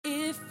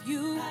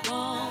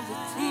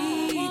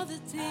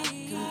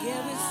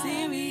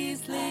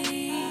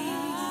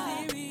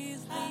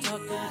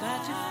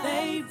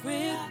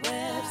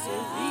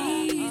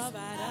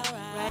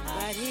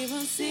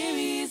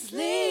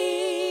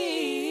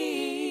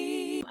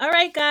All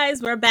right,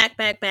 guys, we're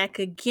back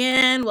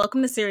again.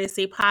 Welcome to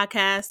Seriously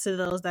Podcast to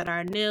those that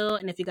are new.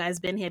 And if you guys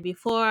been here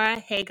before,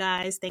 hey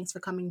guys, thanks for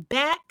coming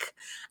back.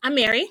 I'm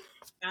Mary.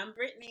 I'm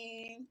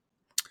Brittany.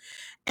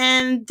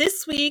 And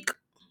this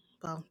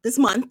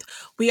month,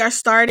 we are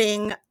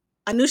starting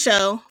a new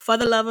show, For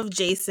the Love of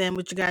Jason,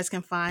 which you guys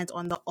can find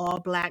on the All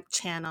Black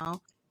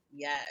channel.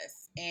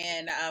 Yes.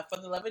 And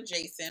For the Love of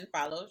Jason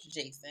follows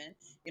Jason.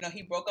 You know,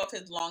 he broke off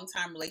his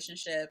long-time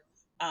relationship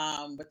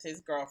with his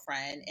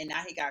girlfriend, and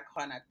now he got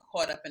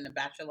caught up in the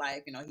bachelor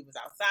life. You know, he was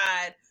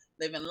outside,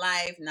 living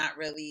life, not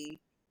really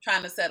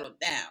trying to settle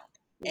down.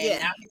 And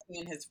now he's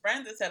seeing his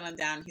friends are settling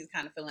down. He's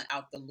kind of feeling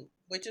out the loop,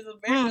 which is a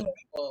very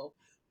relatable,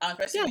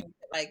 especially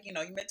when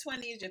your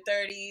mid-20s, your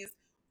 30s,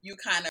 you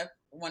kind of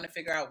want to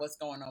figure out what's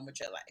going on with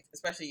your life,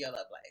 especially your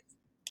love life.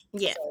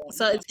 Yeah.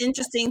 So it's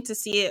interesting to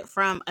see it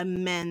from a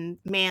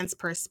man's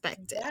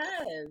perspective.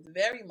 Yes,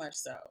 very much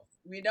so.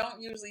 We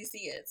don't usually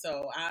see it,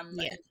 so I'm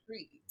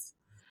intrigued.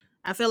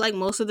 I feel like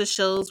most of the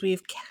shows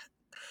we've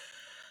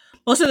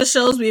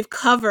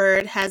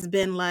covered has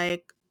been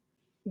like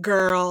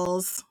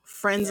girls,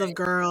 friends of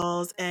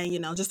girls, and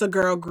just a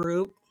girl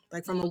group,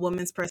 like from a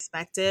woman's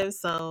perspective.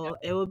 So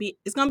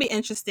it's gonna be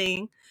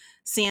interesting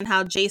seeing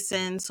how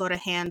Jason sort of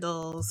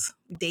handles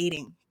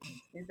dating.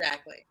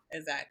 Exactly.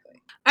 All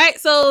right,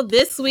 so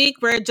this week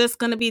we're just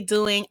gonna be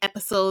doing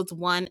episodes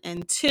 1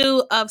 and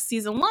 2 of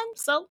season 1.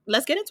 So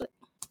let's get into it.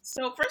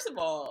 So first of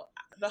all,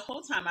 the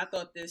whole time I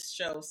thought this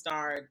show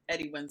starred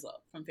Eddie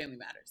Winslow from Family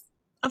Matters.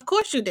 Of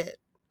course you did.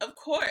 Of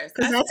course,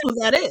 because that's what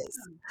that is.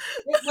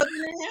 Wasn't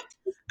it him?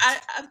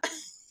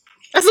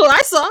 That's what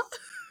I saw.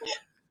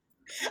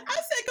 I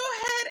said, "Go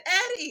ahead,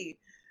 Eddie."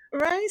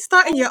 Right,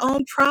 starting your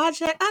own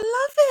project. I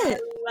love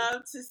it. I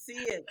love to see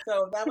it.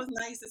 So that was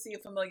nice to see a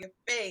familiar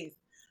face.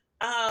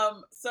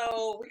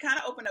 So we kind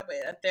of opened up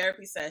a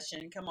therapy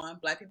session. Come on,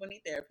 Black people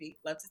need therapy.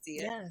 Love to see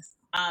it. Yes.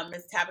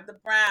 Miss Tabitha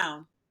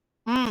Brown.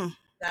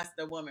 That's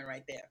the woman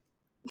right there.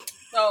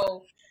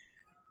 So,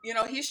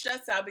 he's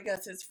stressed out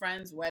because his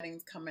friend's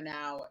wedding's coming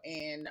out,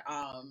 and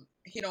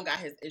he don't got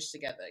his ish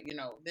together.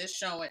 This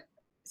showing,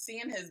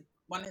 seeing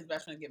one of his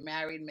best friends get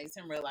married makes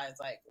him realize,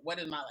 like, what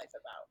is my life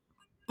about?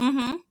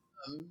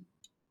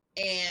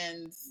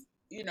 And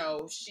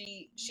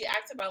she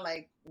asked about,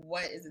 like,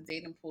 what is a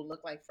dating pool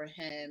look like for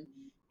him,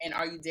 and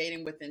are you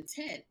dating with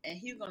intent? And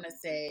he's gonna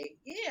say,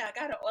 yeah, I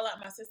got it all out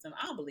my system.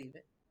 I don't believe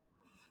it.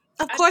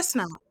 Of course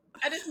not.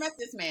 I just met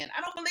this man.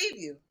 I don't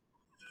believe you.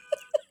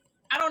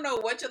 I don't know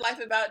what your life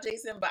about,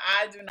 Jason, but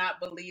I do not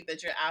believe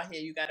that you're out here.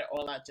 You got it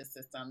all out your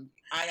system.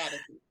 I gotta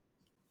see.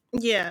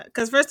 Yeah,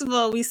 because first of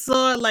all, we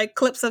saw like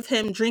clips of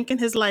him drinking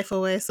his life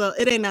away, so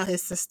it ain't out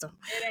his system.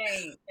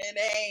 It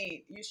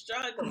ain't. You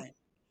struggling.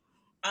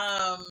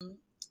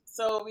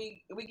 So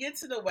we get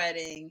to the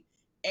wedding,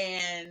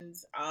 and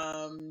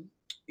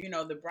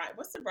the bride.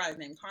 What's the bride's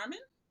name? Carmen.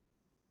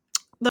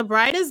 The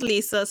bride is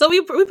Lisa. So we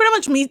pretty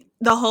much meet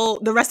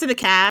the rest of the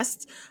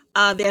cast.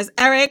 There's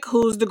Eric,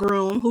 who's the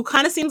groom, who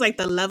kind of seems like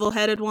the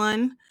level-headed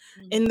one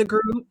in the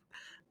group.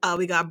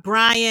 We got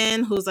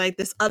Brian, who's like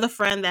this other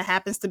friend that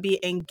happens to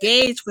be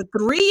engaged for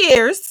 3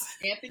 years.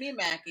 Anthony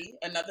Mackie,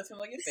 another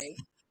familiar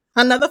face.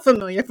 Another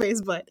familiar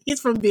face, but he's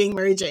from Being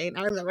Mary Jane.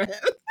 I remember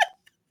him.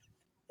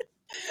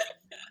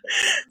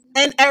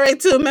 And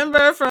Eric too,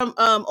 remember from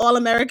All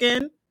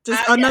American?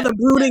 Just another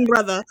brooding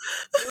brother.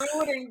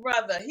 Brooding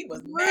brother. He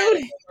was mad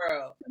at the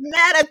world.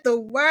 Mad at the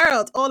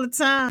world all the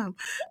time.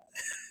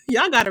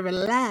 Y'all gotta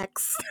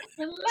relax.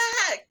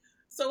 Relax.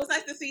 So it's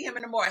nice to see him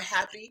in a more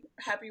happy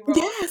role.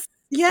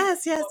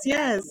 Yes.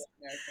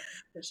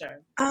 For sure.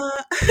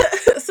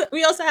 So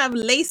we also have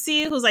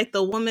Lacey, who's like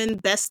the woman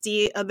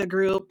bestie of the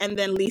group, and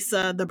then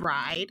Lisa, the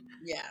bride.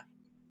 Yeah.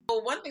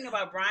 Well, one thing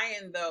about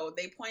Brian, though,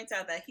 they point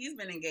out that he's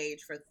been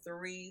engaged for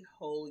 3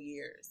 whole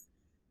years.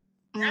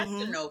 That's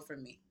a no for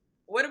me.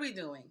 What are we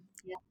doing?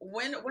 Yeah.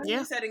 When are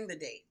you setting the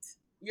date?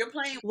 You're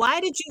playing. Why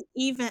did you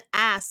even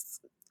ask?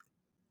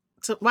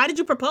 So why did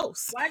you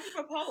propose?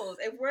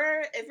 If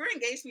we're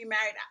engaged to be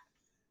married,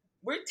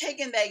 we're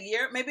taking that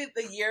year, maybe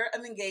the year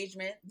of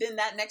engagement. Then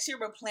that next year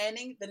we're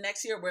planning. The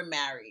next year we're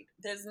married.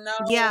 There's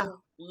no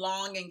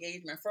long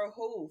engagement. For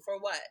who? For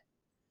what?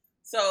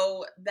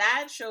 So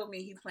that showed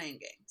me he's playing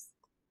games.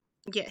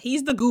 Yeah,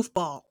 he's the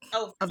goofball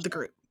of the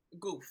group.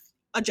 Goof.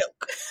 A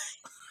joke.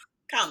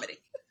 Comedy.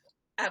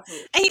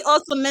 Absolutely. And he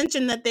also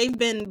mentioned that they've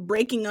been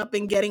breaking up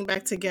and getting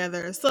back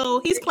together.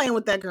 So he's playing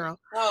with that girl.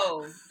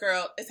 Oh,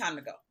 girl, it's time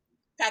to go.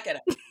 Pack it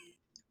up.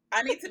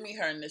 I need to meet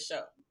her in this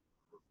show.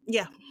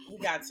 Yeah. We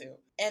got to.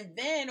 And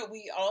then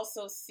we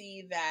also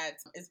see that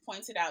it's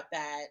pointed out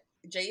that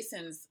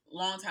Jason's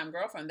longtime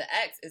girlfriend, the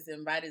ex, is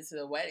invited to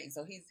the wedding.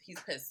 So he's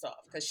pissed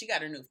off because she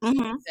got a new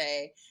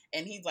fiance,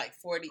 and he's like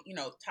 40,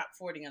 top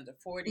 40 under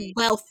 40.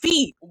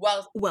 Wealthy.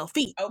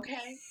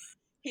 Okay.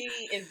 He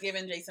is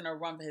giving Jason a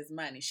run for his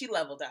money. She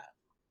leveled up.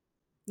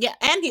 Yeah,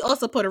 and he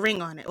also put a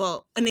ring on it.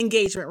 Well, an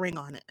engagement ring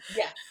on it.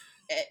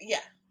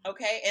 Yeah.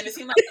 Okay. And it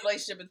seems like the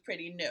relationship is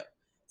pretty new.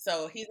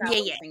 So he's not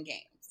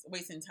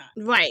wasting time.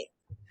 Right.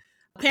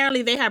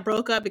 Apparently, they had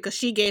broke up because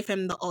she gave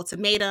him the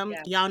ultimatum.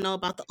 Yeah. Y'all know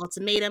about the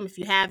ultimatum. If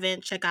you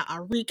haven't, check out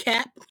our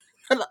recap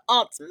of the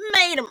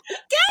ultimatum.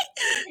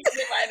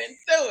 Get right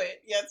into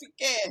it. Yes, we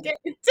can. Get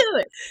into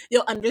it.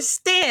 You'll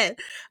understand.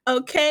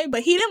 Okay.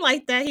 But he didn't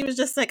like that. He was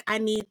just like, I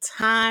need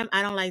time.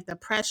 I don't like the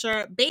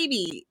pressure.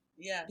 Baby,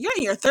 Yeah. you're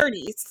in your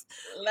 30s.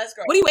 Let's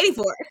grow What are you waiting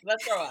for?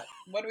 Let's grow up.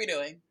 What are we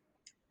doing?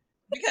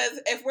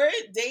 Because if we're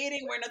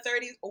dating, we're in the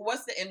 30s,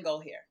 what's the end goal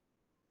here?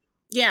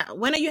 Yeah.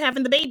 When are you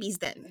having the babies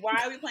then?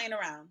 Why are we playing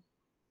around?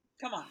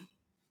 Come on.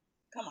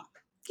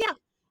 Yeah.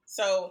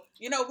 So,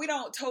 we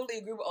don't totally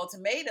agree with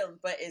ultimatum,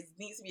 but it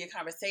needs to be a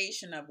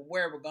conversation of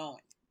where we're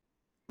going.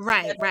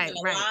 Right.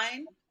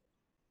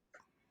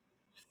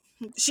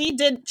 She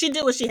did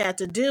what she had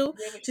to do.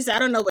 She said, I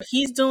don't know what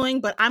he's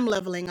doing, but I'm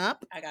leveling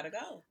up. I gotta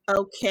go.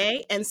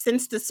 Okay. And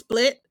since the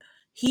split,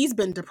 he's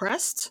been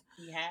depressed.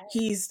 He has.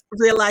 He's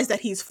realized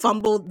that he's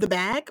fumbled the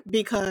bag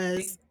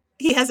because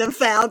he hasn't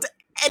found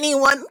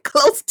anyone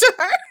close to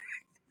her.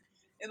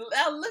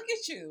 Now look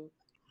at you.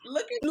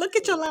 Look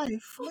at your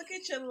life. Look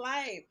at your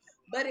life.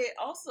 But it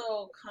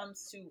also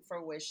comes to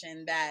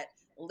fruition that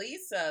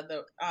Lisa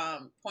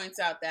points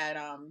out that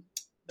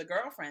the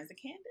girlfriends, the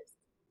Candace.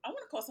 I want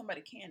to call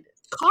somebody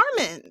Candace.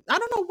 Carmen. I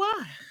don't know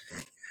why.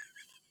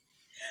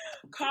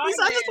 Carmen.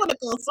 I just want to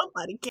call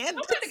somebody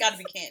Candace. Somebody got to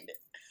be Candace.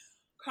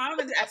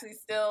 Carmen's actually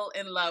still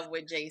in love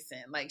with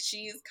Jason. Like,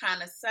 she's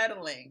kind of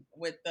settling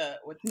with the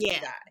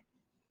guy.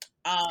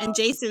 And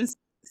Jason's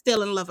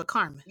still in love with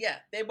Carmen. Yeah,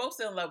 they both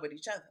still in love with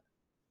each other.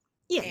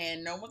 Yeah.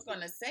 And no one's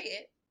going to say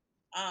it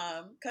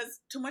because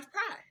too much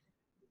pride.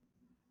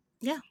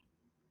 Yeah.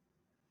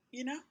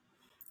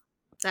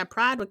 That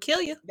pride will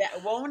kill you.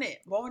 That won't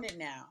it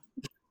now.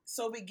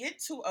 So we get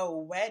to a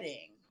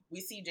wedding. We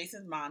see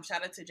Jason's mom.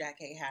 Shout out to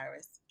Jackée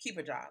Harris. Keep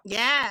a job.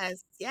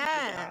 Yes.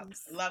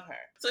 Love her.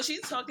 So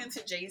she's talking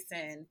to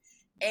Jason,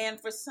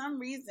 and for some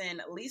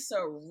reason,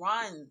 Lisa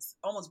runs,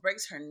 almost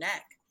breaks her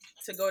neck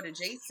to go to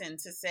Jason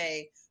to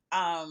say,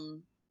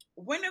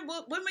 when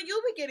will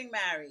you be getting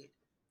married?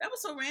 That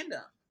was so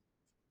random.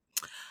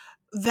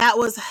 That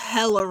was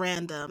hella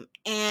random.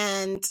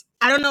 And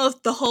I don't know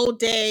if the whole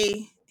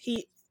day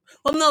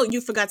well, no, you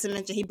forgot to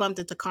mention he bumped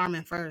into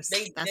Carmen first.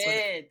 They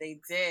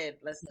did.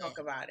 Let's talk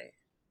about it.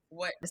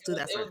 Let's do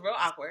that first. It was real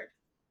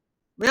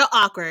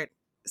awkward.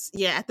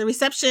 Yeah, at the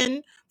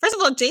reception. First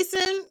of all,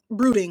 Jason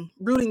brooding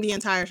the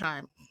entire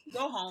time.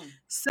 Go home.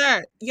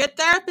 Sir, your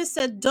therapist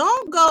said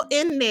don't go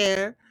in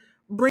there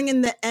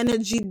bringing the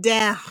energy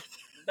down.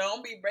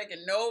 Don't be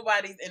breaking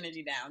nobody's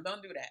energy down.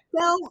 Don't do that.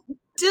 Don't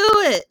do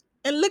it.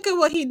 And look at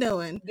what he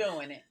doing.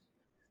 Doing it.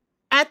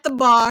 At the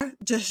bar,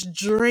 just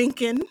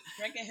drinking.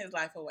 Drinking his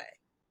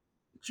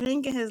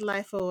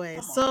life away.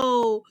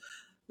 So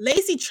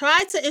Lacey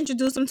tried to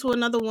introduce him to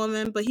another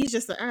woman, but he's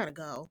just like, I gotta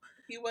go.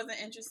 He wasn't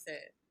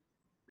interested.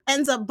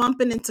 Ends up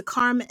bumping into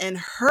Carmen and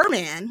her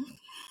man,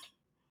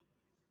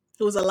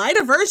 who was a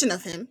lighter version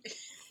of him.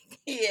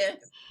 Yes.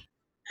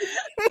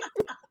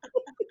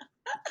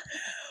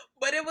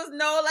 But it was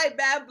no like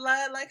bad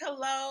blood, like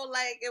hello,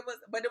 like it was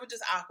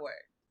just awkward.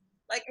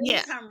 Like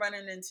anytime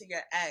running into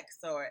your ex,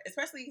 or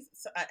especially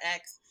an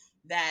ex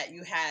that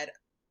you had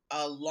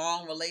a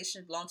long-term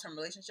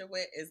relationship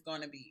with, is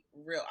going to be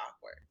real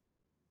awkward.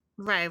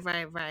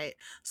 Right.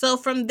 So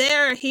from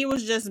there, he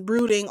was just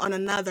brooding on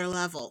another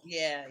level.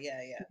 Yeah.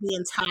 The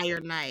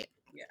entire night.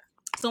 Yeah.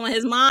 So when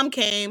his mom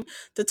came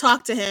to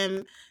talk to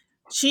him,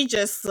 she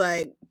just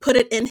like put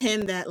it in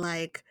him that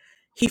like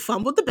he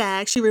fumbled the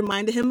bag. She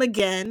reminded him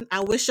again, I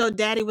wish your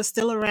daddy was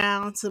still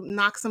around to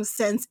knock some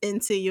sense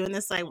into you. And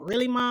it's like,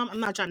 really, Mom? I'm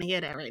not trying to hear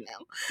that right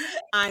now.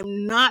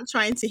 I'm not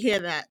trying to hear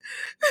that.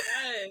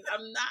 Yes,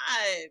 I'm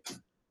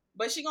not.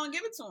 But she gonna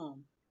give it to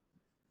him.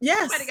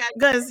 Yes,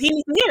 because he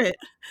needs to hear it.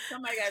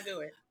 Somebody gotta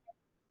do it.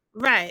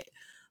 Right.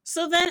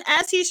 So then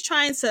as he's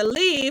trying to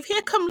leave,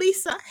 here come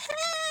Lisa.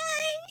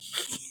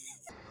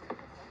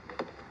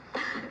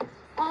 Hey!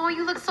 Oh,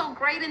 you look so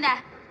great in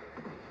that.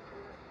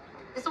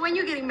 So when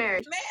you getting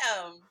married?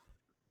 Ma'am.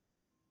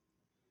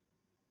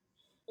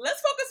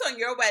 Let's focus on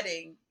your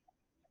wedding.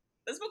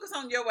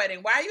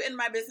 Why are you in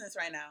my business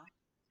right now?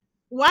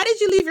 Why did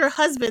you leave your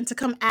husband to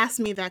come ask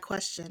me that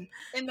question?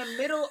 In the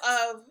middle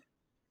of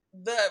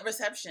the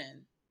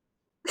reception.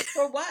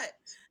 For what?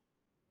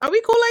 Are we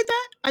cool like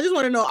that? I just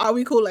want to know, are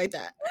we cool like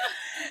that?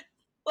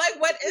 Like,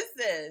 what is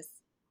this?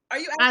 Are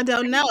you I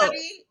don't know.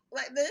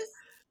 Like this?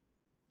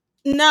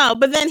 No,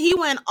 but then he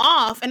went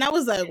off and I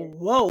was like,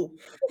 whoa.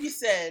 He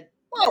said,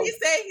 whoa. What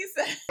did he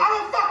say? I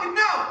don't fucking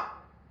know.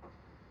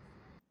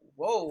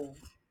 Whoa.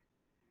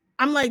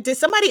 I'm like, did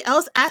somebody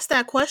else ask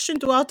that question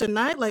throughout the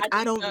night? Like,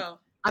 I don't know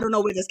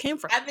where this came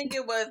from. I think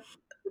it was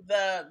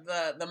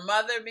the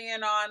mother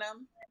being on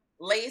him.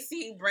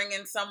 Lacey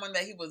bringing someone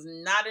that he was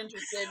not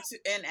interested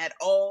in at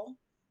all.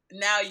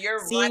 Now you're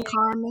seeing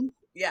Carmen.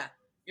 Yeah,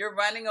 you're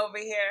running over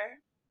here,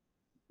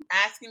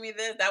 asking me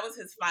this. That was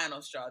his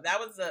final straw. That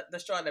was the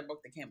straw that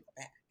broke the camel's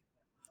back.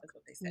 That's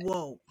what they said.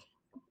 Whoa.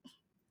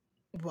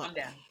 Calm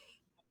down.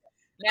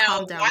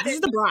 Now, why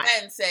did the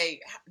bride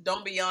say,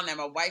 "Don't be on there,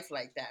 my wife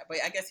like that"? But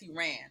I guess he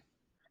ran.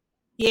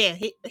 Yeah,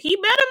 he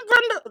better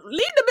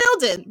leave the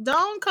building.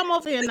 Don't come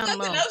over here There's no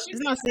nothing more. else you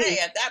It's can not say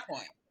safe. at that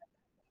point.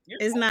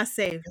 It's not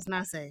safe. It's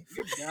not safe.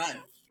 You're done.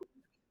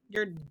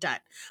 You're done.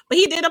 But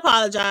he did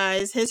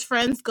apologize. His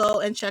friends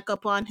go and check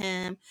up on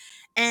him.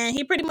 And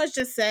he pretty much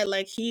just said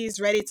like he's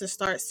ready to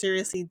start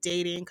seriously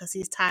dating because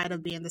he's tired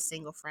of being the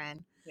single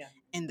friend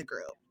in the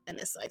group. And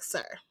it's like,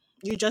 sir,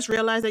 you just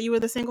realized that you were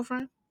the single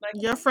friend? Like,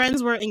 your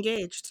friends were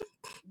engaged.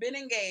 Been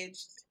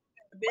engaged.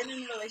 Been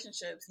in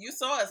relationships. You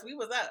saw us. We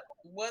was up.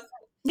 Why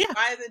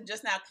is it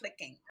just now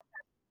clicking?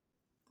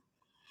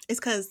 It's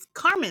because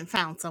Carmen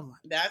found someone.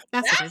 That's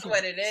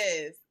what it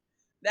is.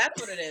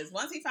 That's what it is.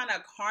 Once he found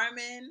out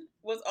Carmen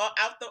was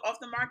off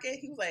the market,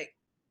 he was like,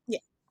 "Yeah,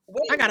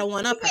 wait, I gotta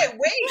one up her." Like,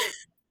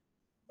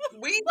 wait,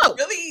 we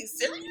really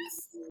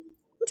serious?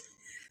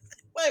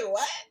 Like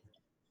what?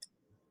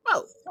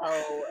 Oh,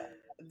 so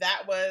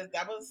that was.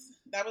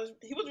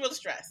 He was real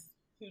stressed.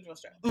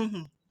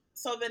 Mm-hmm.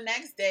 So the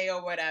next day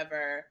or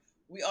whatever,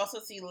 we also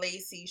see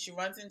Lacey. She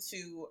runs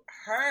into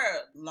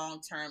her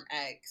long-term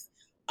ex,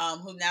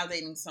 who's now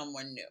dating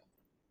someone new.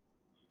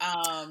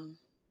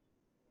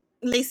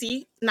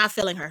 Lacey, not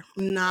feeling her.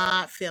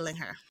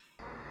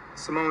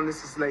 Simone,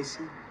 this is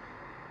Lacey.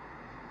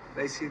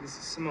 Lacey, this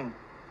is Simone.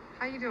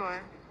 How you doing?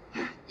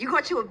 You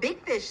got you a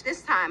big fish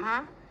this time,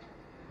 huh?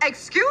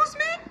 Excuse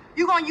me?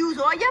 You gonna use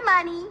all your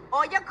money,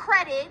 all your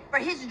credit for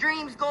his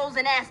dreams, goals,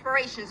 and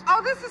aspirations.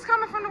 Oh, this is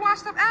coming from the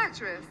washed-up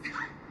actress.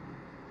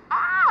 Oh,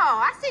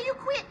 I see you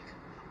quick.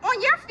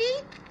 On your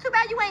feet. Too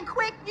bad you ain't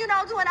quick, doing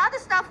other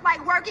stuff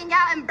like working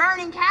out and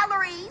burning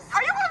calories.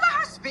 Are you gonna let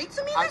her speak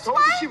to me I this told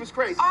way? you she was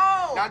crazy.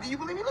 Oh. Now do you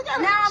believe me? Look at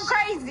her. Now I'm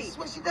crazy. This is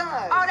what she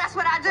does. Oh, that's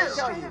what I do. I'll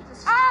show you.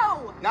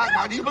 Oh.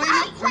 Now do you believe me?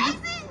 I'm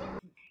crazy.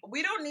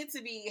 We don't need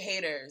to be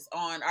haters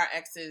on our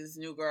exes,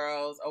 new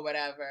girls, or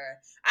whatever.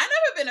 I've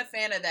never been a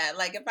fan of that.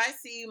 Like, if I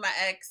see my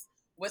ex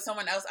with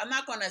someone else, I'm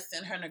not going to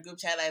send her in a group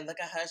chat like, look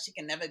at her, she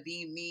can never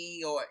be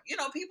me. Or,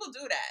 people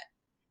do that.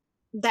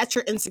 That's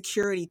your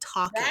insecurity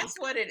talking. That's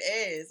what it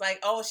is. Like,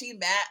 oh, she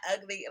mad,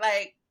 ugly.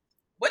 Like,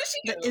 what does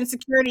she do? The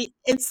insecurity,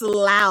 it's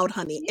loud,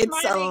 honey.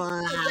 It's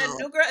loud. The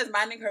new girl is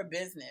minding her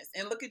business.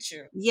 And look at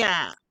you.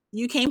 Yeah.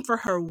 You came for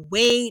her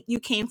weight. You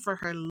came for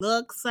her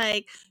looks.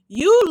 Like,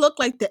 you look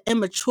like the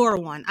immature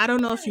one. I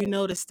don't know if you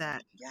noticed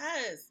that.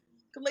 Yes.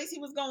 Because Lacey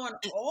was going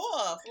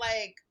off.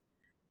 Like,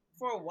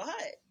 for what?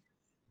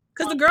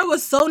 Because the girl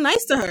was so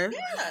nice to her.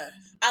 Yeah.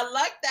 I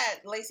like that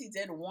Lacey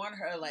did warn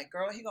her, like,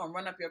 girl, he going to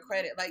run up your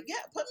credit. Like, yeah,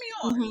 put me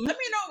on. Mm-hmm. Let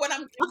me know what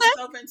I'm getting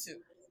myself into.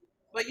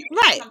 But you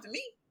can't come to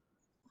me.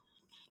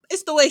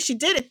 It's the way she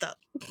did it, though.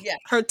 Yeah.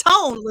 Her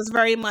tone was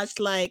very much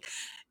like,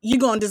 you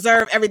gonna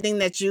deserve everything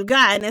that you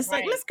got. And it's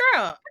like, Miss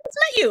Girl, it's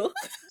not you.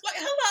 Like,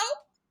 hello.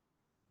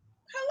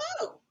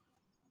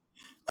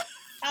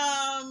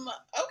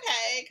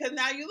 Okay, because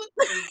now you look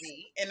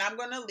crazy, and I'm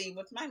gonna leave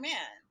with my man.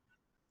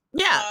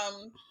 Yeah.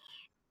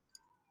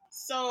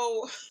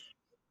 So,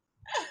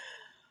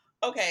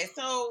 okay,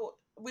 so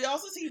we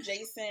also see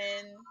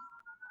Jason.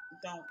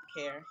 Don't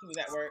care. He was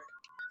at work.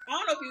 I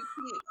don't know if you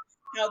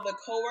see how the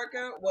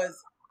coworker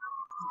was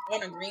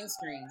on a green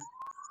screen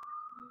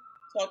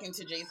talking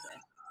to Jason.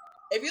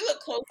 If you look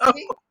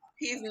closely,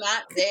 he's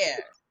not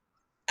there.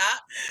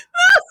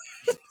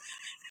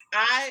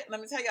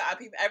 Let me tell you, I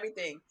peep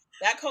everything.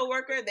 That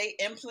coworker, they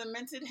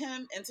implemented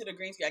him into the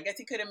green screen. I guess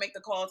he couldn't make the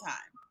call time.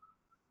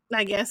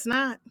 I guess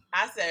not.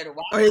 I said,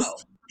 wow. Or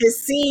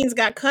his scenes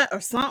got cut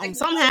or something.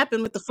 Something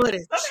happened with the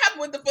footage. Something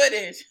happened with the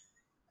footage.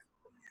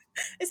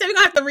 They said we're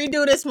going to have to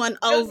redo this one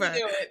over.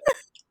 Redo it.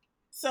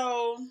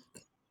 So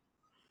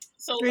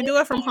redo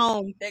it from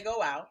home. They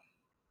go out.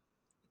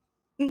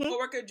 Mm-hmm.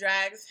 Coworker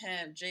drags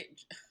him.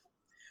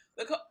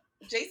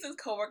 Jason's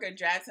coworker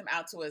drags him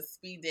out to a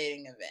speed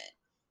dating event.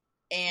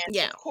 And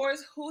of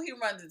course, who he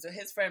runs into?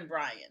 His friend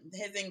Brian.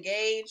 His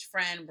engaged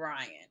friend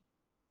Brian.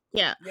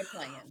 Yeah. You're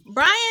playing.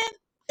 Brian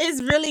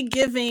is really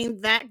giving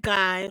that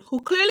guy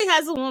who clearly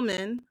has a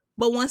woman,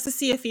 but wants to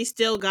see if he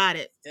still got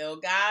it. Still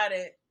got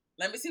it.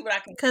 Let me see what I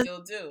can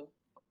still do.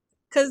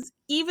 Because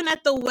even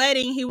at the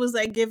wedding, he was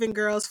like giving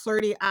girls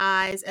flirty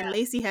eyes, and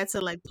Lacey had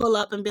to like pull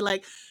up and be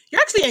like,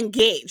 "You're actually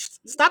engaged.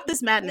 Stop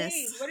this madness.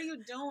 Please, what are you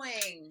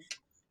doing?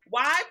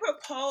 Why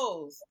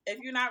propose if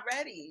you're not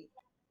ready?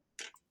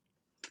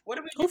 What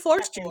are we? Who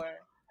forced you?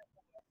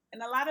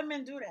 And a lot of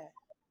men do that.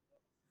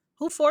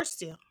 Who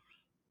forced you?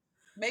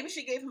 Maybe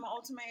she gave him an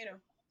ultimatum.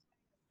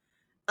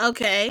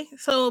 Okay,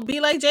 so be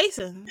like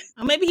Jason.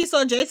 Or maybe he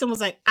saw Jason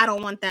was like, "I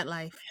don't want that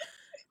life."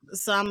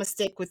 So I'm gonna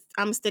stick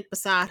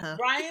beside her.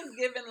 Brian's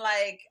giving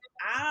like,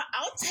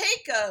 I'll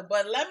take her,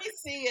 but let me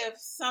see if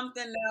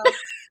something else.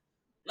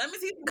 Let me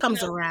see if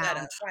comes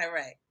around.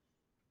 Right.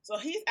 So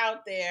he's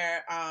out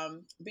there,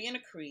 being a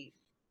creep,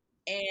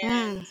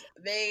 and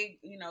they,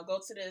 go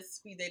to this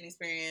speed dating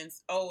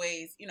experience.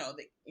 Always,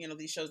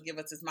 these shows give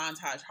us this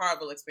montage,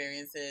 horrible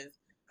experiences.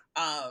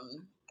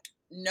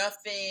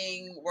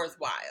 Nothing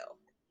worthwhile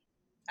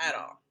at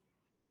all.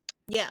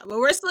 Yeah, but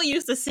we're still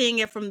used to seeing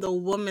it from the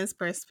woman's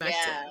perspective.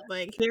 Yeah.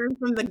 Like hearing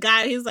from the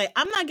guy, he's like,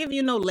 I'm not giving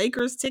you no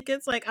Lakers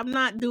tickets. Like, I'm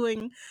not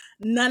doing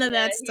none of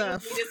that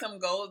stuff. He did some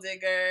gold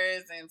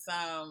diggers and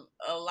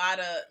a lot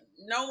of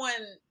no one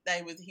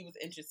that he was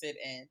interested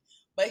in.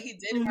 But he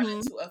did run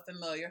into a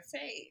familiar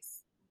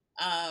face.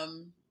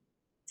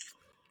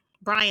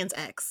 Brian's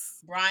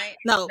ex.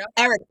 No,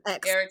 Eric's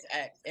ex.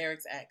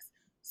 Eric's ex.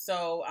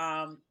 So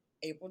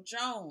April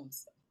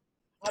Jones.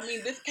 I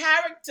mean, this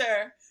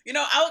character, you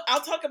know,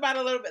 I'll talk about it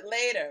a little bit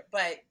later,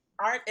 but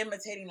art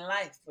imitating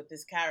life with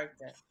this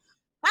character.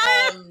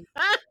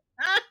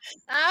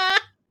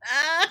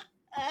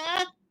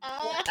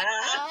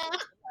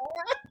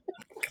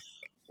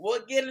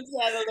 We'll get into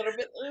that a little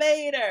bit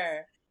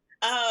later.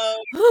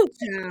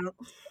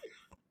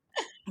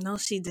 No,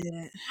 she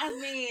didn't. I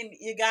mean,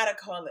 you gotta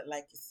call it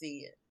like you see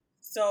it.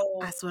 So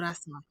that's what I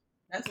saw.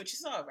 That's what you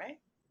saw, right?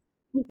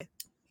 Okay.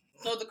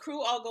 So the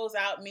crew all goes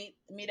out, meet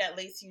at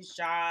Lacey's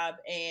job,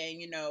 and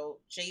you know,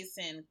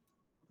 Jason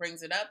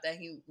brings it up that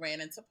he ran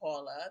into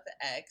Paula, the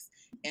ex,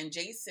 and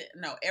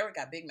Eric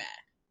got big mad.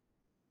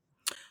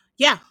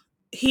 Yeah,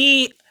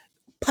 he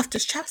puffed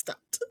his chest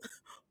out.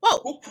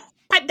 Whoa,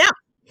 pipe down.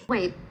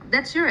 Wait,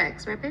 that's your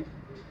ex, right, babe?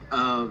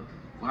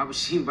 Why would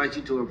she invite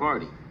you to her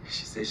party?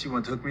 She said she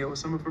wanted to hook me up with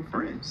some of her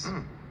friends.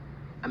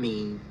 I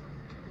mean,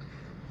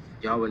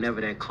 y'all were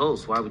never that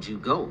close. Why would you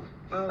go?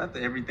 Well, after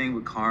everything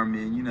with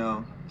Carmen, you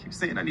know, keep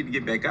saying I need to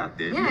get back out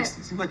there. Yeah. It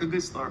seems like a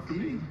good start for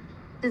me.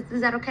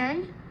 Is that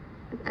okay?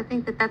 I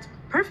think that's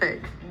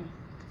perfect.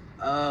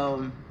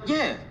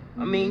 Yeah.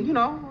 I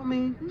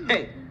mean,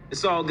 hey,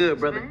 it's all good,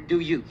 brother.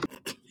 Do you?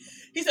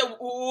 He said,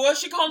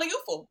 what's she calling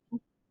you for?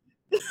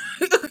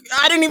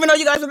 I didn't even know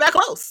you guys were that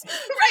close.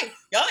 Right.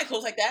 Y'all ain't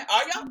close like that,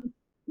 are y'all?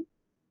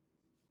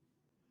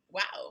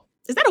 Wow.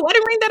 Is that a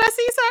wedding ring that I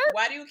see, sir?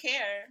 Why do you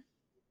care?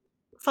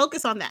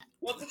 Focus on that.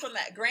 Focus on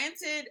that.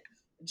 Granted,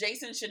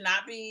 Jason should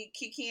not be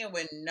kikiing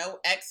with no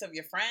ex of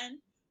your friend,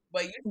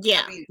 but we'll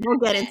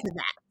get into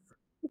that.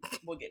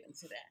 We'll get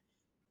into that.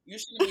 You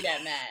shouldn't be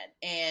that mad.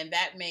 And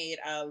that made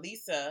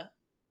Lisa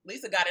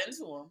got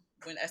into him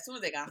as soon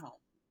as they got home.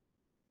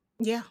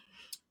 Yeah.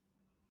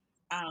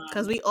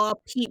 Because we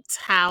all peeped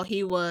how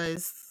he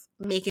was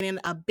making it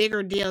a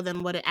bigger deal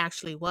than what it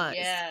actually was.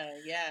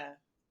 Yeah.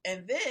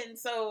 And then,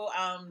 so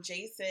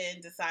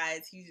Jason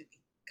decides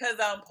because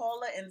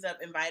Paula ends up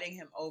inviting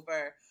him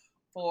over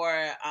for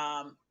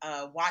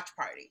a watch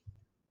party.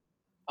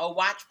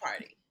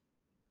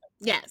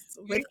 Yes,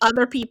 with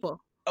other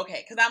people.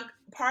 Okay, because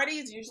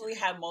parties usually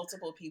have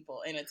multiple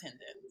people in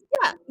attendance.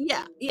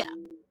 Yeah.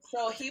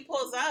 So he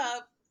pulls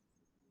up,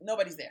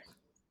 nobody's there.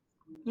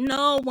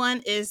 No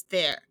one is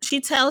there.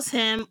 She tells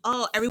him,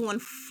 oh, everyone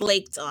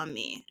flaked on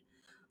me.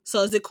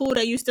 So is it cool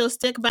that you still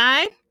stick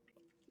by?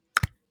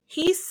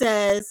 He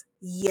says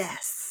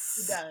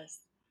yes.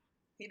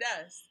 He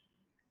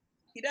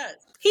does.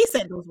 He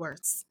said those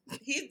words.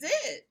 He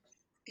did.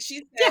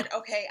 She said,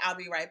 okay, I'll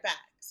be right back.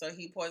 So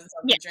he pours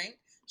himself a drink.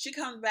 She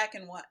comes back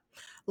in what?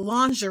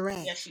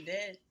 Lingerie. Yes, she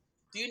did.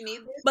 Do you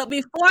need this? But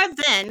before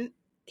then,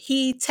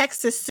 he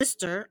texts his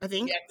sister, I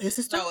think. Yeah. His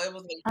sister? No, it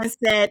was Lacey. And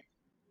said,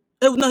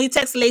 he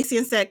texted Lacey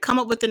and said, come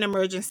up with an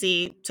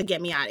emergency to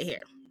get me out of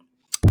here.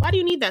 Why do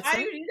you need that, Why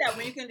do you need that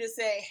when you can just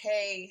say,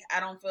 hey, I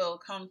don't feel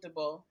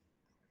comfortable.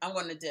 I'm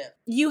going to dip.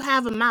 You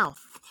have a mouth.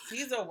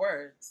 These are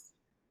words.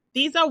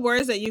 These are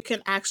words that you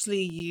can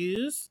actually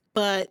use,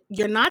 but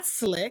you're not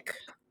slick.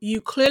 You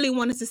clearly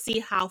wanted to see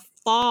how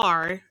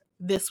far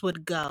this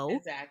would go.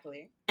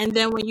 Exactly. And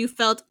then when you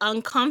felt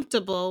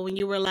uncomfortable, when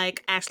you were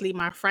like, actually,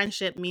 my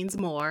friendship means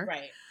more.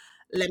 Right.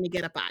 Let me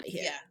get up out of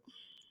here. Yeah.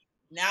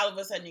 Now all of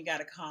a sudden you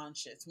got a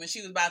conscience. When she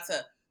was about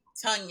to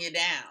tongue you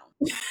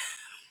down,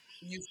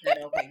 you said,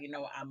 okay, you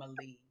know what? I'm going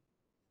to leave.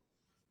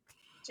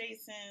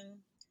 Jason,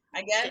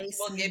 I guess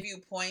we'll give you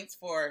points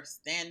for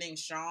standing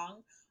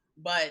strong,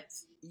 but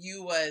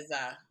you was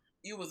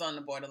on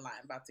the borderline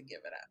about to give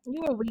it up.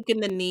 You were weak in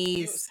the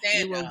knees.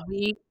 You were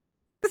weak.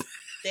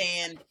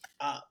 Stand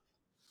up.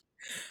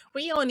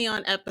 We only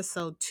on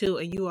episode 2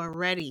 and you are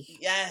ready.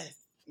 Yes.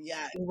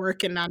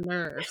 Working our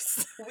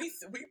nerves. we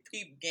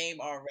peep game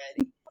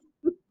already.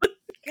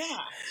 Gosh.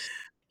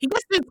 He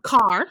gets to his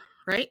car,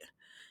 right?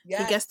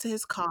 Yeah. He gets to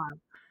his car.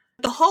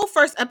 The whole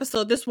first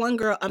episode, this one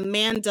girl,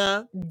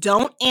 Amanda,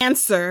 don't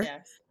answer,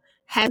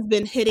 has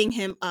been hitting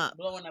him up.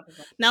 Blowing up his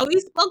phone. Now, we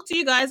spoke to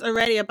you guys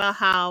already about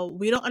how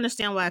we don't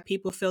understand why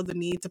people feel the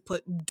need to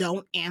put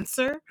don't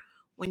answer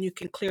when you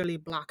can clearly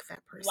block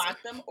that person.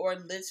 Block them or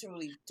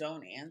literally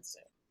don't answer.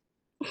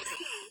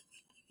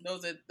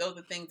 Those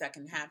are things that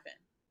can happen.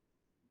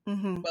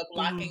 Mm-hmm. But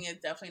blocking is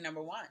definitely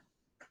number one.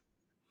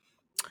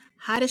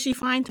 How did she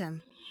find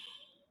him?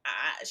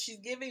 She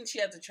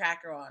has a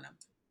tracker on him.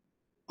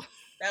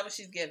 That's what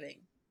she's giving.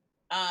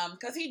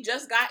 Because he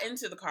just got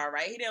into the car,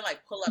 right? He didn't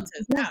pull up to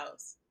his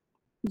house.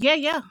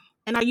 Yeah.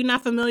 And are you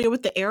not familiar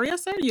with the area,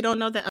 sir? You don't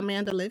know that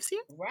Amanda lives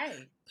here?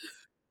 Right.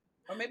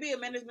 Or maybe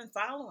Amanda's been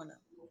following him.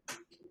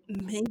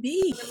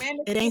 Maybe.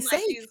 It ain't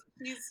safe.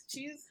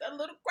 She's a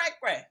little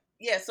cray.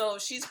 Yeah, so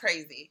she's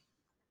crazy.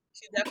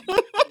 She's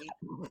definitely crazy.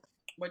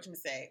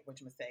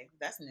 Whatchamacallit?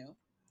 That's new.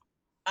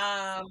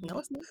 No,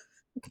 it's not.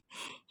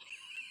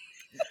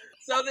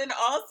 So then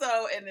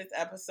also in this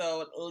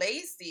episode,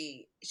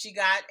 Lacey, she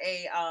got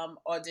a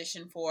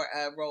audition for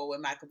a role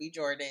with Michael B.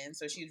 Jordan.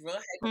 So she's real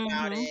hyped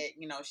about it.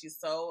 You know, she's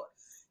so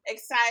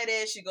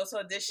excited. She goes to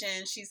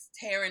audition. She's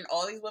tearing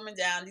all these women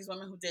down, these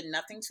women who did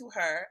nothing to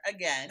her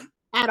again.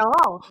 At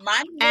all.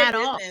 Minding their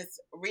business,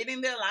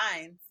 reading their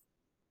lines,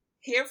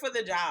 here for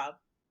the job.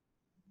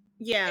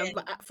 Yeah,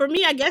 but for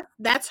me, I guess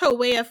that's her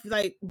way of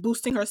like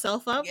boosting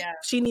herself up. Yeah.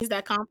 She needs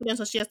that confidence,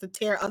 so she has to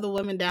tear other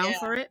women down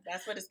for it.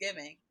 That's what it's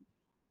giving.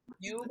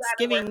 You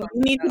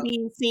need to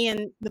be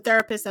seeing the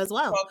therapist as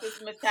well. Talk to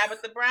Miss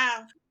Tabitha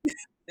Brown.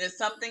 There's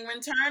something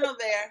internal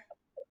there.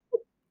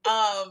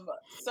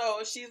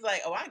 So she's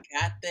like, "Oh, I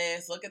got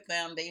this. Look at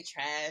them. They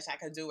trash. I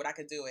could do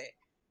it.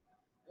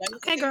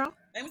 Okay, girl.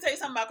 Let me tell you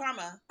something about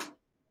karma.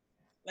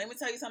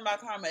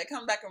 It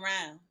comes back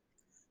around.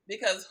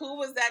 Because who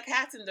was that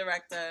casting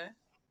director?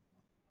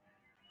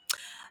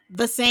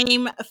 The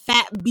same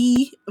fat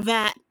B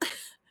that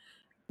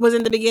was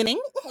in the beginning.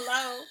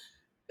 Hello.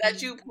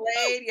 That you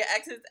played your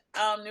ex's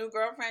new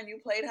girlfriend. You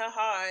played her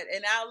hard,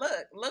 and now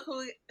look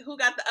who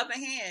got the upper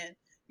hand.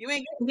 You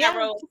ain't getting that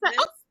role. Like,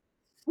 oh,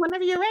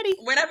 whenever you're ready,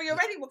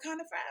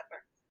 Wakanda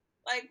forever.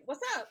 Like,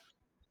 what's up?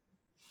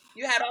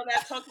 You had all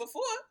that talk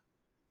before.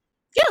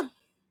 Yeah.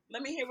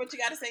 Let me hear what you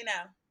got to say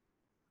now.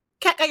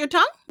 Cat got your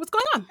tongue? What's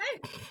going on?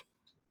 Hey,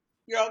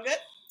 you're all good.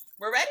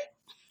 We're ready.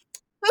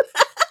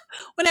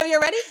 Whenever you're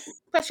ready,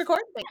 press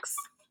record. Thanks.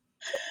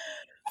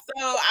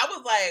 So I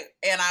was like,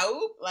 and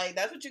like,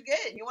 that's what you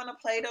get. You want to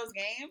play those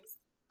games?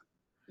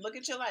 Look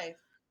at your life.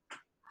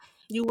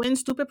 You win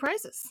stupid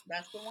prizes.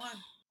 That's the one.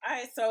 All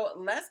right, so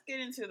let's get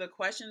into the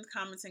questions,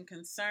 comments, and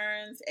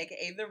concerns,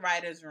 aka the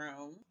writer's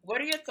room.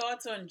 What are your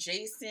thoughts on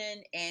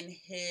Jason and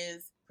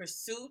his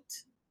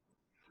pursuit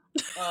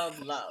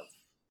of love?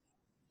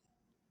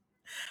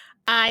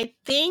 I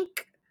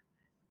think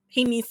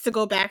he needs to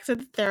go back to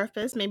the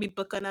therapist, maybe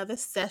book another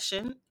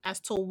session as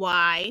to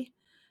why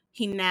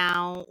he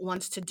now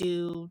wants to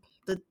do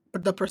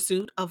the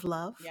pursuit of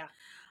love. Yeah.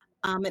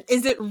 And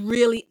is it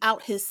really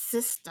out his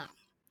system?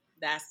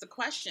 That's the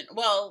question.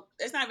 Well,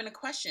 it's not even a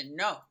question.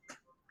 No.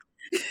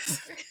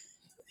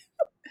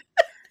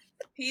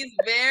 He's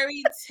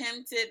very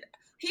tempted.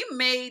 He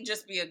may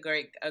just be a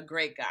great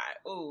guy.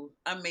 Ooh,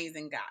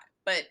 amazing guy.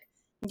 But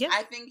yeah.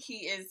 I think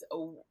he is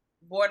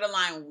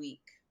borderline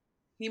weak.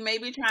 He may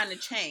be trying to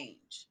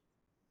change.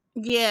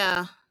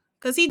 Yeah.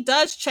 Because he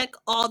does check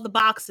all the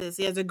boxes.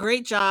 He has a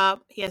great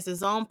job. He has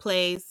his own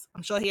place.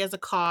 I'm sure he has a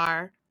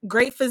car.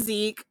 Great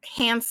physique.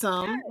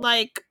 Handsome. Yes.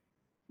 Like,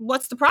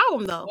 what's the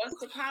problem, though? What's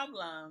the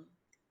problem?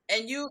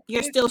 And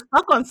you're still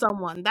stuck on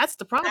someone. That's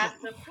the problem.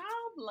 That's the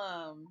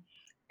problem.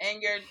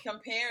 And you're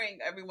comparing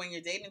everyone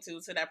you're dating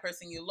to that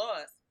person you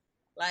lost.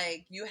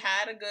 Like, you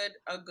had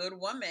a good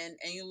woman,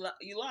 and you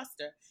lost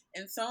her.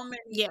 And so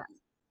many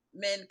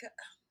men.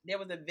 There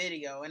was a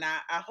video, and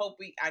I hope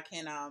I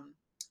can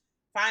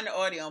find the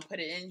audio and put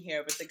it in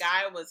here. But the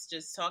guy was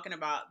just talking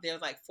about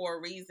there's like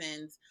 4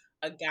 reasons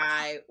a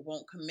guy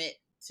won't commit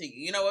to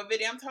you. You know what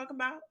video I'm talking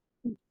about?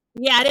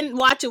 Yeah, I didn't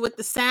watch it with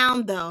the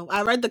sound though.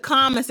 I read the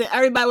comments and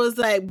everybody was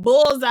like,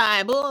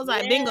 bullseye,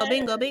 bullseye, bingo,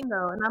 bingo,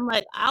 bingo. And I'm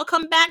like, I'll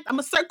come back. I'm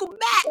going to circle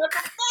back.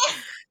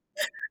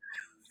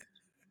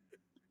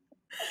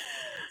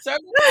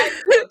 Circle back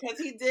because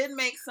he did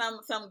make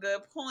some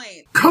good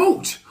points.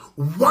 Coach,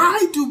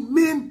 why do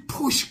men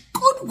push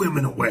good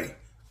women away?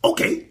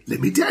 Okay, let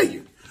me tell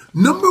you.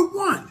 Number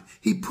 1,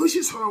 he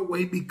pushes her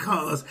away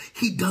because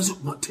he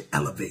doesn't want to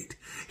elevate.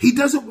 He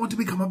doesn't want to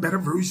become a better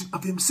version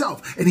of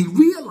himself. And he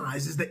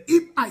realizes that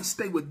if I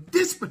stay with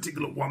this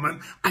particular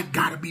woman, I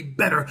gotta be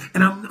better.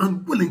 And I'm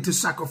unwilling to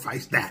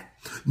sacrifice that.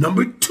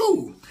 Number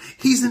 2,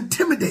 he's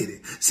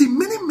intimidated. See,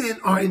 many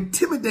men are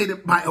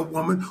intimidated by a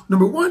woman,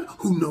 number 1,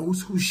 who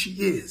knows who she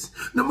is.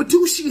 Number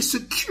 2, she is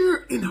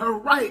secure in her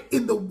right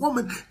in the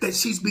woman that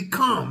she's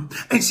become.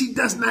 And she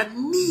does not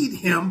need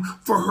him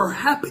for her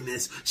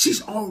happiness.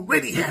 She's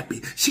already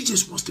happy. She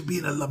just wants to be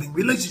in a loving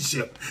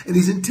relationship. And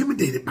he's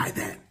intimidated by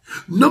that.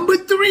 Number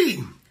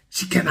 3,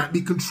 she cannot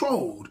be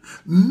controlled.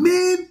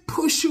 Men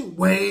push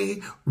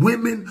away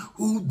women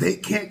who they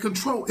can't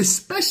control,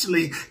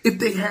 especially if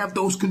they have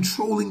those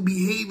controlling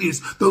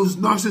behaviors, those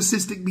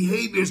narcissistic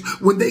behaviors.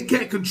 When they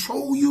can't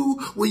control you,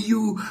 when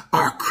you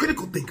are a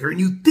critical thinker and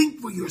you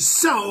think for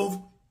yourself,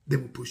 they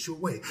will push you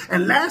away.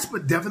 And last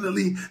but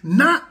definitely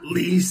not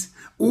least,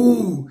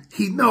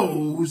 he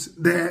knows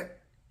that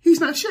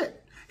he's not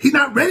shit. He's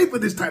not ready for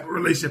this type of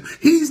relationship.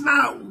 He's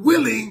not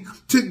willing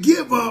to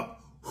give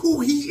up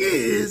who he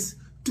is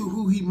to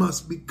who he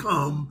must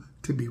become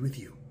to be with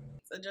you.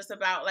 So just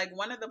about like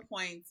one of the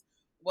points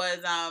was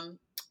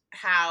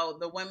how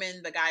the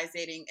women the guy's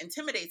dating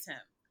intimidates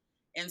him.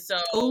 And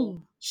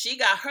so she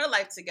got her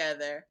life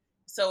together.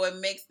 So it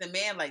makes the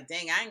man like,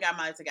 dang, I ain't got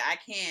my life together.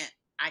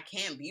 I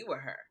can't be with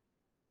her.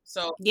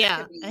 So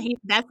yeah, and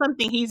that's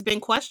something he's been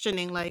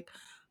questioning. Like,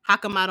 how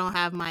come I don't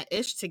have my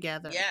ish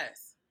together?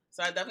 Yes.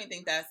 So I definitely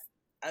think that's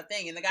a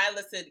thing. And the guy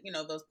listed,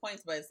 those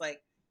points, but it's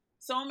like,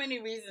 so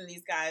many reasons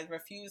these guys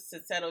refuse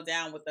to settle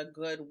down with a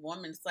good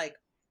woman. It's like,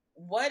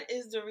 what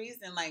is the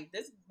reason? Like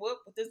this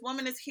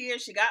woman is here.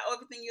 She got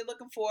everything you're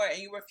looking for, and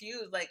you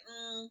refuse. Like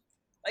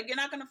you're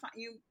not gonna find.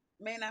 You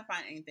may not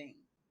find anything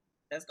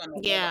that's gonna.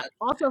 Yeah.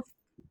 Also,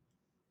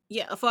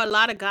 yeah, for a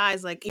lot of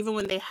guys, like even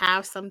when they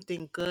have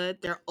something good,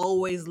 they're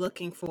always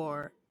looking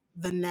for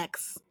the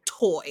next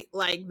toy.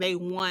 Like they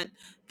want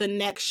the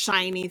next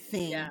shiny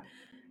thing. Yeah.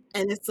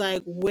 And it's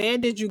like, where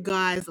did you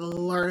guys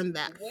learn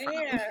that from?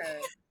 Where?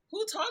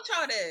 Who taught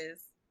y'all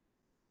this?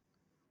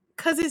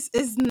 Because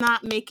it's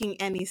not making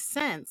any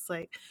sense.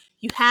 Like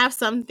you have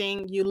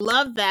something, you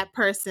love that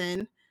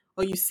person,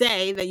 or you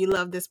say that you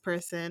love this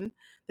person.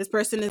 This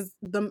person is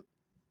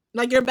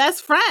like your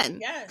best friend.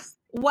 Yes.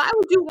 Why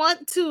would you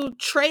want to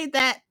trade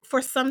that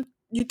for some?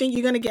 You think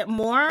you're gonna get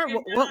more?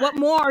 What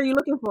more are you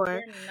looking for?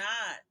 You're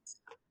not.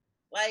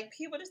 Like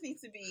people just need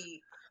to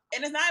be,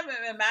 and it's not even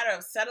a matter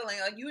of settling.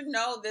 Like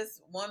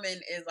this woman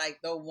is like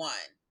the one,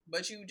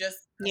 but you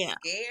just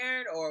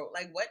scared or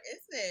like what is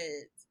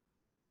it?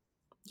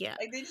 Yeah.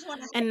 Like they just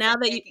want to. And now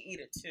that you can eat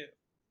it too.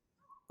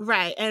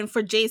 Right, and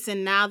for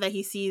Jason, now that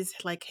he sees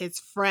like his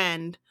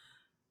friend,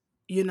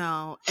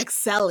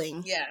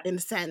 excelling in a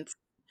sense,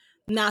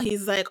 now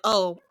he's like,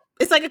 oh.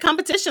 It's like a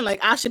competition. Like,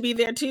 I should be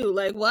there too.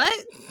 Like, what?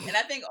 And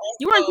I think also,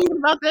 you weren't thinking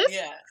about this?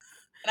 Yeah.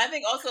 And I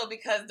think also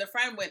because the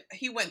friend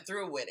went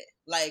through with it.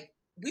 Like,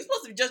 we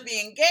supposed to just be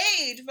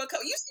engaged.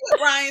 You see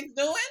what Ryan's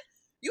doing?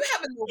 You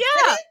haven't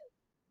yeah.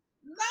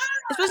 Nah.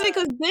 Especially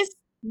because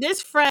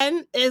this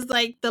friend is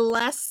like the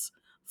less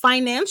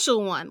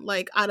financial one,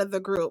 like out of the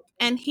group.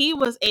 And he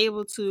was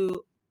able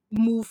to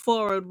move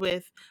forward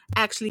with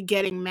actually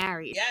getting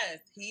married. Yes,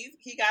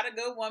 he got a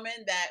good woman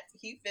that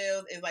he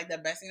feels is like the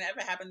best thing that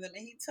ever happened to him,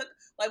 and he took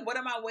like, what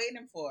am I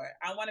waiting for?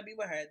 I want to be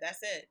with her.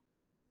 That's it.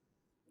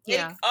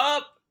 Yeah. Wake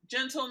up,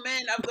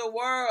 gentlemen of the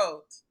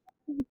world.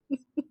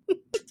 Wake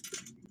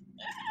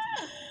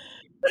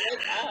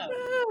up.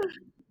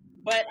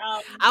 But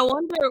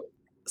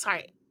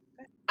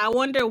I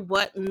wonder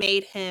what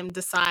made him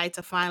decide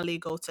to finally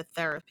go to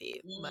therapy.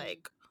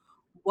 Like,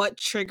 what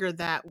triggered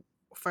that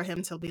for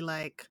him to be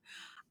like,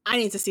 I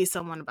need to see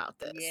someone about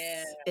this.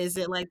 Yeah. Is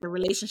it like the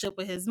relationship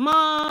with his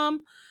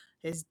mom,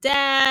 his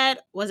dad?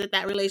 Was it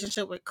that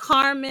relationship with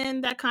Carmen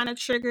that kind of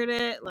triggered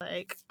it?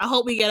 Like, I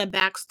hope we get a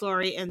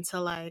backstory into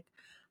like,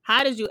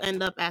 how did you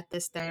end up at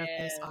this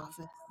therapist's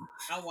office?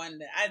 I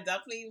wonder. I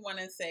definitely want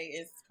to say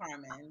it's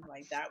Carmen.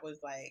 Like that was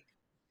like,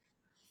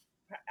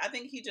 I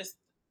think he just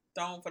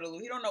thrown for the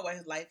loop. He don't know what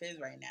his life is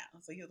right now,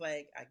 so he was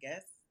like, I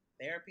guess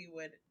therapy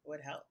would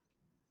help.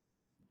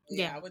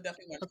 Yeah, I would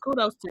definitely want.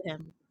 Kudos to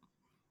him.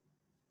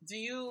 Do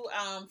you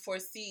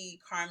foresee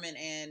Carmen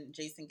and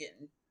Jason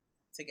getting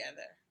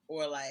together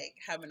or like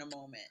having a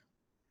moment?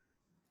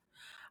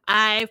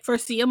 I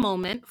foresee a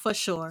moment for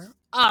sure.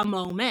 A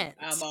moment.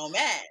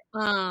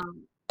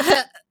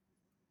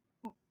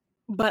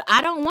 But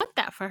I don't want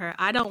that for her.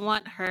 I don't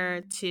want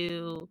her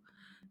to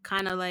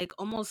kind of like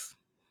almost,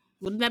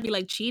 wouldn't that be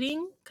like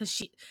cheating? Because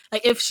she,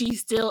 like, if she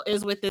still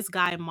is with this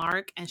guy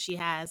Mark and she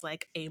has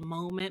like a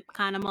moment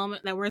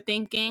that we're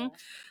thinking,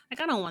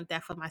 like, I don't want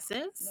that for my sis.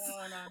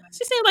 No.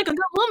 She seems like a good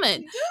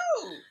woman. You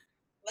do.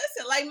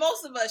 Listen, like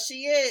most of us,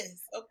 she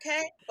is,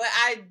 okay? But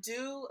I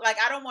do, like,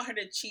 I don't want her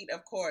to cheat,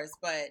 of course,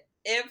 but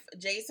if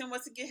Jason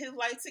was to get his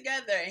life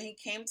together and he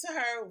came to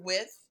her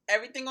with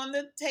everything on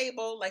the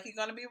table, like he's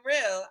gonna be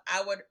real,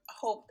 I would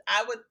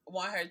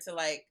want her to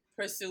like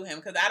pursue him,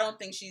 because I don't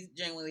think she's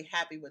genuinely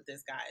happy with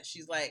this guy.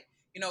 She's like,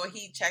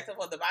 he checked off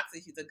all the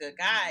boxes, he's a good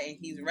guy and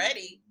he's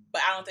ready,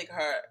 but I don't think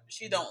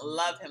she don't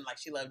love him like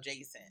she loved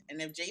Jason.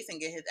 And if Jason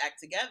get his act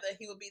together,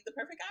 he would be the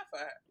perfect guy for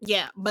her.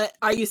 Yeah, but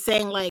are you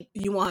saying like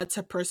you want her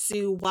to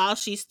pursue while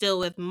she's still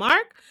with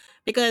Mark?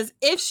 Because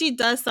if she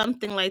does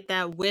something like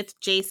that with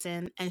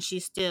Jason and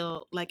she's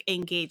still like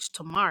engaged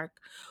to Mark,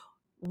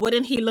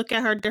 wouldn't he look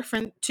at her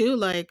different too?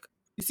 Like,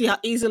 you see how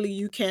easily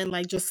you can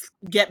like just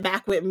get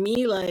back with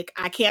me? Like,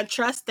 I can't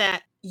trust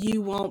that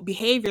you won't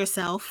behave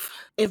yourself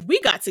if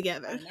we got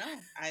together. I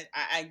know.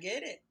 I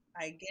get it.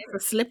 It's a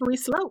slippery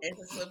slope.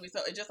 It's a slippery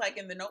slope. It's just like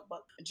in The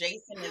Notebook.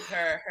 Jason is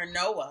her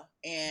Noah,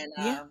 and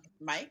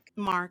Mark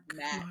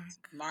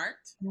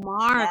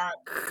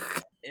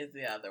is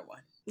the other one.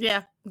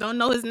 Yeah, don't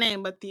know his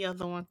name, but the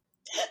other one.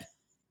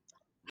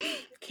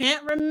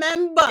 Can't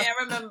remember,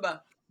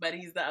 but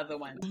he's the other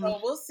one. So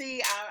we'll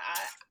see.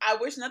 I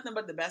wish nothing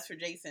but the best for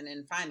Jason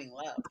in finding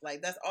love.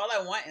 Like, that's all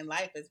I want in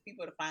life is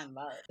people to find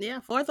love. Yeah,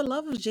 for the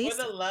love of Jason.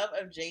 For the love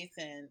of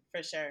Jason,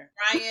 for sure.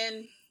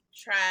 Ryan,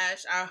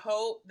 trash. I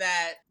hope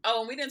that... Oh,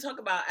 and we didn't talk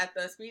about at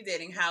the speed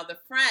dating how the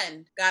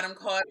friend got him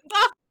caught.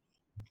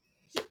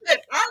 She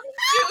said, aren't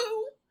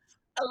you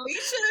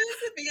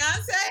Alicia's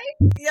fiance?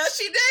 Yeah,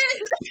 she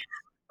did.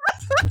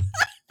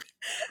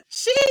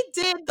 She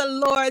did the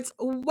Lord's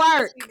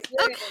work.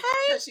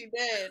 Okay. She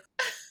did.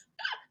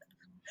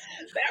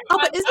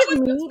 But is it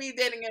me? Speed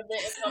dating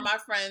event on my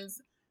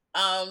friend's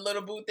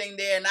little boo thing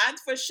there, and I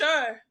for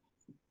sure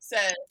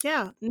said,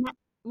 yeah,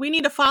 we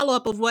need a follow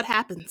up of what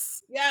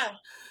happens. Yeah,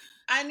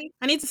 I need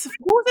Who's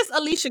this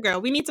Alicia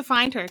girl? We need to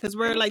find her because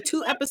we're like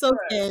 2 episodes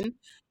in.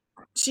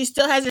 She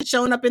still hasn't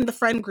shown up in the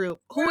friend group.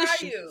 Who Where is are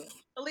she? you?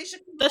 Alicia,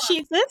 Does she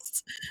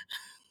exist?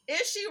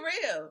 Is she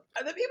real?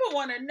 The people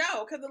want to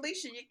know because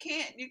Alicia, you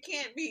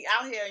can't be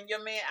out here and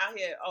your man out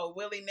here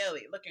willy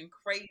nilly looking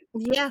crazy.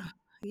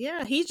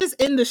 Yeah, he's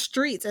just in the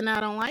streets and I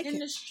don't like it. In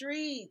the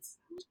streets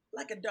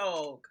like a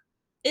dog.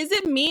 Is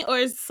it me or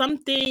is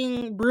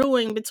something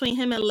brewing between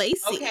him and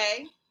Lacey?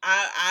 Okay,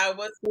 I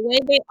was the way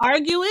they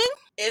arguing.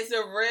 It's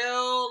a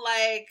real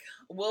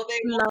will they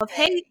love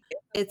hate?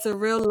 It's a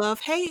real love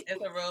hate.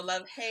 It's a real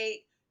love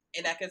hate,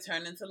 and that could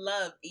turn into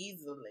love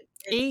easily.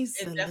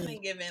 It's definitely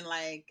giving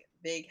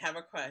they have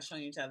a crush on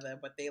each other,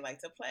 but they like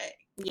to play.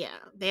 Yeah,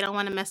 they don't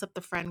want to mess up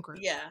the friend group.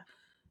 Yeah,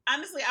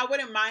 honestly, I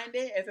wouldn't mind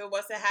it if it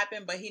was to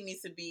happen, but he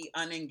needs to be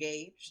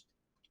unengaged.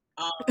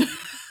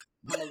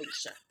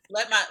 Alicia,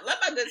 let my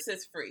good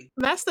sis free.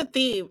 That's the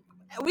theme.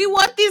 We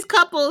want these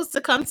couples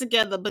to come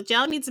together, but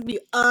y'all need to be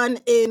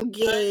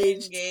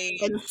unengaged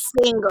and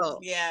single.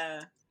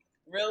 Yeah,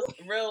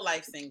 real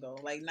life single,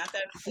 not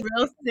that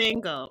real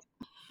single.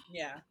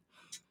 Yeah.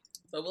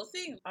 So we'll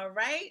see. All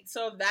right.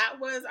 So that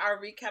was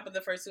our recap of the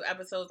first 2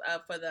 episodes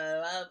of For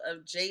the Love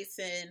of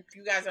Jason. If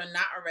you guys are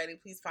not already,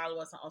 please follow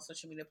us on all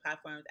social media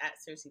platforms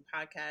at Seriously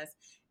Podcast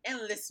and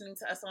listening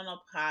to us on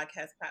all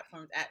podcast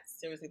platforms at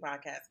Seriously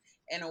Podcast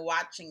and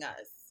watching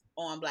us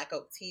on Black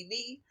Oak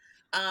TV.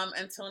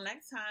 Until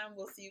next time,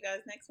 we'll see you guys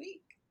next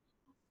week.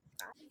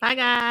 Bye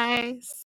guys.